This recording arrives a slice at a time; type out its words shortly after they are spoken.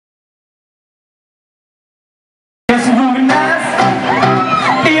Yes, it would be nice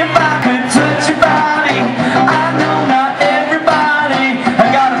if I could touch your body. I know not everybody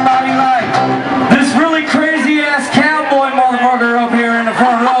got a body like this really crazy ass cowboy motherfucker up here in the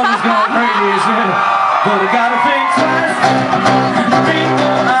front row is going crazy as shit. But I gotta think twice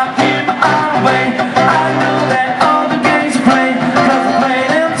before I give my arm away. I know that all the games you play, 'cause I play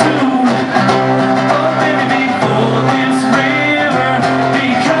them too. Oh baby, before this river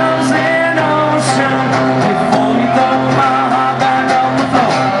becomes an ocean, before you throw my heart back on the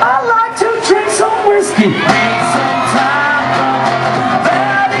floor, I like to drink some whiskey. Need some time from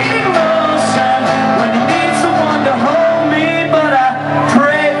that emotion when you need someone to hold me, but I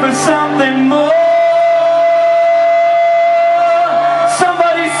pray for something more.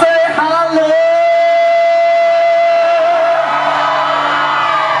 Somebody say hello.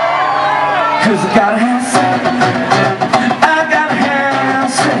 'Cause I gotta have sex. I gotta have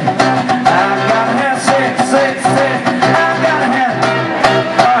sex. I gotta have sex, sex, sex. I gotta have.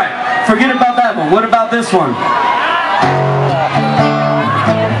 Alright, forget about that one. What about this one?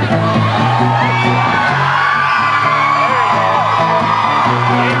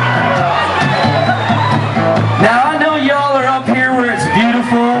 Now I know y'all are up here where it's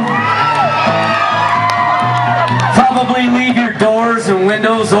beautiful. Probably leave your doors and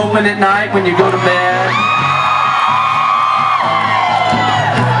windows open at night when you go to bed.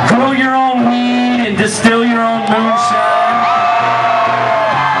 Grow your own weed and distill your own moonshine.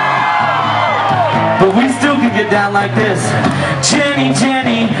 But we still can get down like this. Jenny,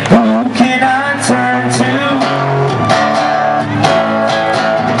 Jenny, who can I turn to?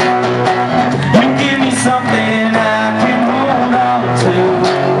 You give me something I can hold on to.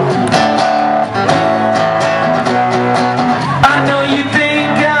 I know you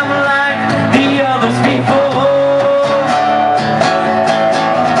think I'm like the others before,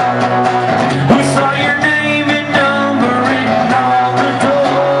 who saw your name and number written on the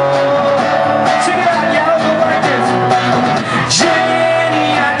door. Check it out, y'all, go like this. Jenny,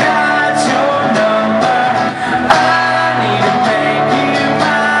 I got your number. I need to make you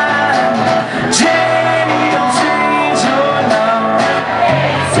mine. Jenny, don't change your number.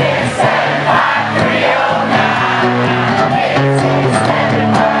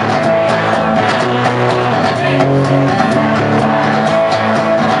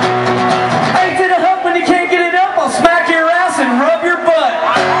 Hey, to the hook, when you can't get it up, I'll smack your ass and rub your butt.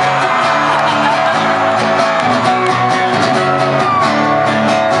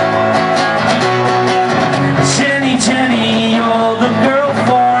 Jenny, Jenny, you're the girl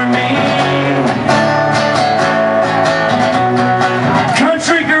for me.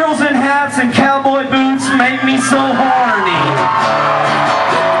 Country girls in hats and cowboy boots make me so horny.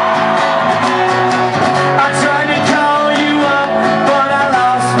 I tried to call you up, but I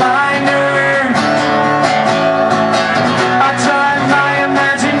lost my nerve. I tried my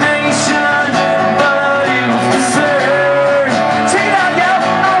imagination, but it was absurd. Check it out, y'all.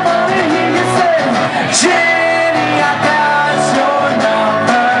 I wanna hear you say, Jenny, I got your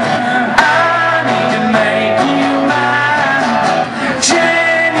number. I need to make you mine.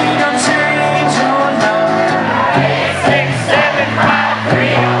 Jenny, don't change your number.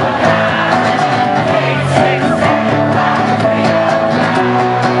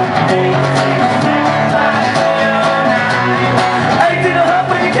 Hey, to the hook,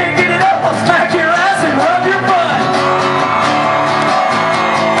 when you can't get it up, I'll smack your ass and rub your butt.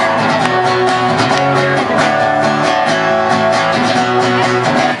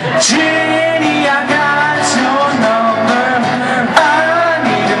 Jenny, I got your number. I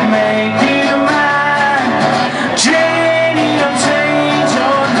need to make you mine. Jenny, don't change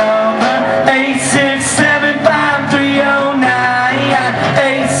your number. 867-5309.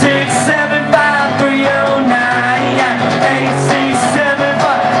 867-5309.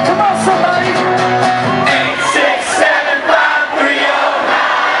 867-5. Come on, somebody.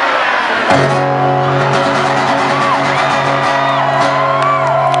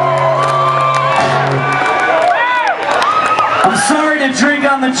 I'm sorry to drink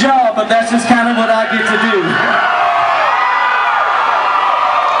on the job, but that's just kind of what I get to do.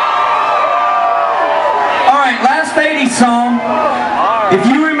 Alright, last 80's song. If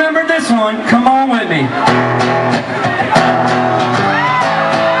you remember this one, come on with me.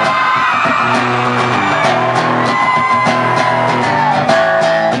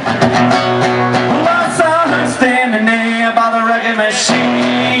 Well, I saw her standing there by the wrecking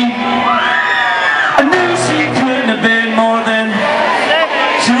machine. I knew she couldn't have been more than,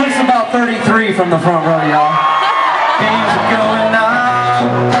 she looks about 33 from the front row, y'all. Games are going on,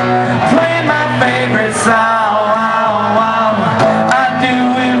 playing my favorite song. I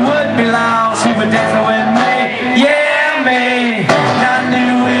knew it would be long, she was dancing with me. Yeah.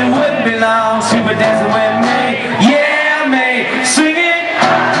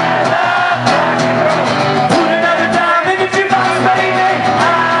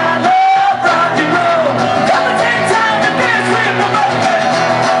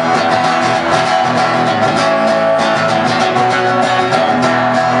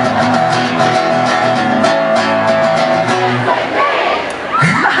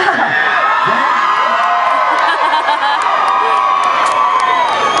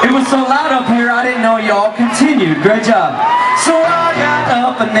 so loud up here, I didn't know y'all continued. Great job. So I got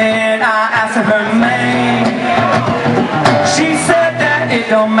up and then I asked her her name. She said that it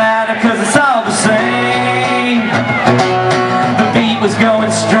don't matter cause it's all the same. The beat was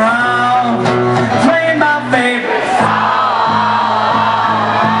going strong, playing my favorite song.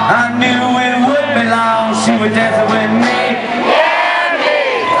 I knew it wouldn't be long, she was dancing with me.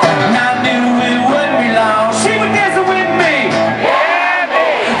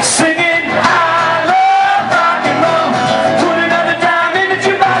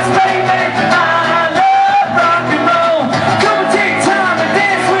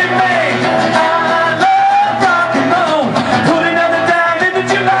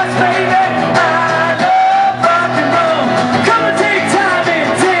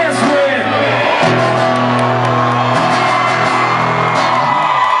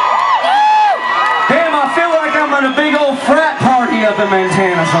 A big old frat party up in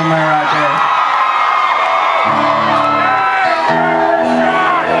Montana somewhere right there.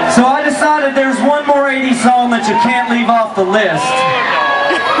 So I decided there's one more 80s song that you can't leave off the list.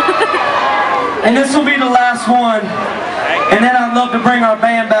 And this will be the last one. And then I'd love to bring our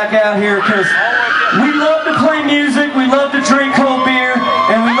band back out here because we love to play music, we love to drink cold beer,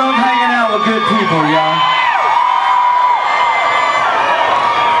 and we love hanging out with good people, y'all.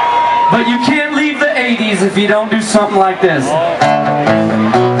 But you can't leave the 80s if you don't do something like this.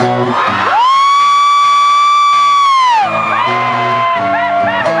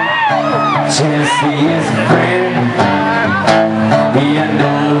 Jesse is a friend. I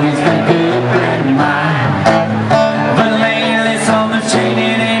know he's been a good friend of mine. But lately something's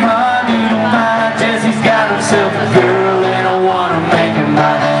changing, ain't hard to find. Jesse's got himself a girl and I wanna make her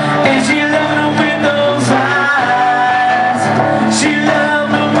mine. And she loved him with those eyes. She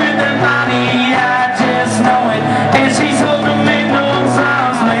loved him with that money, I just know it. And she's holding me those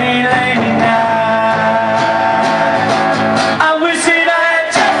arms late at night. I wish that I had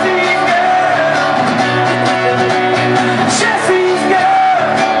Jesse's girl. Jesse's girl.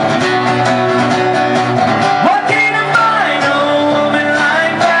 Why can't I find a woman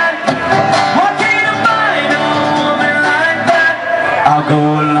like that? Why can't I find a woman like that? I'll go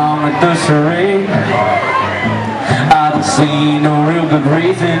along with the charade. I don't see no real good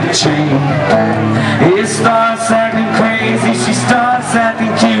reason to change. It starts acting crazy, she starts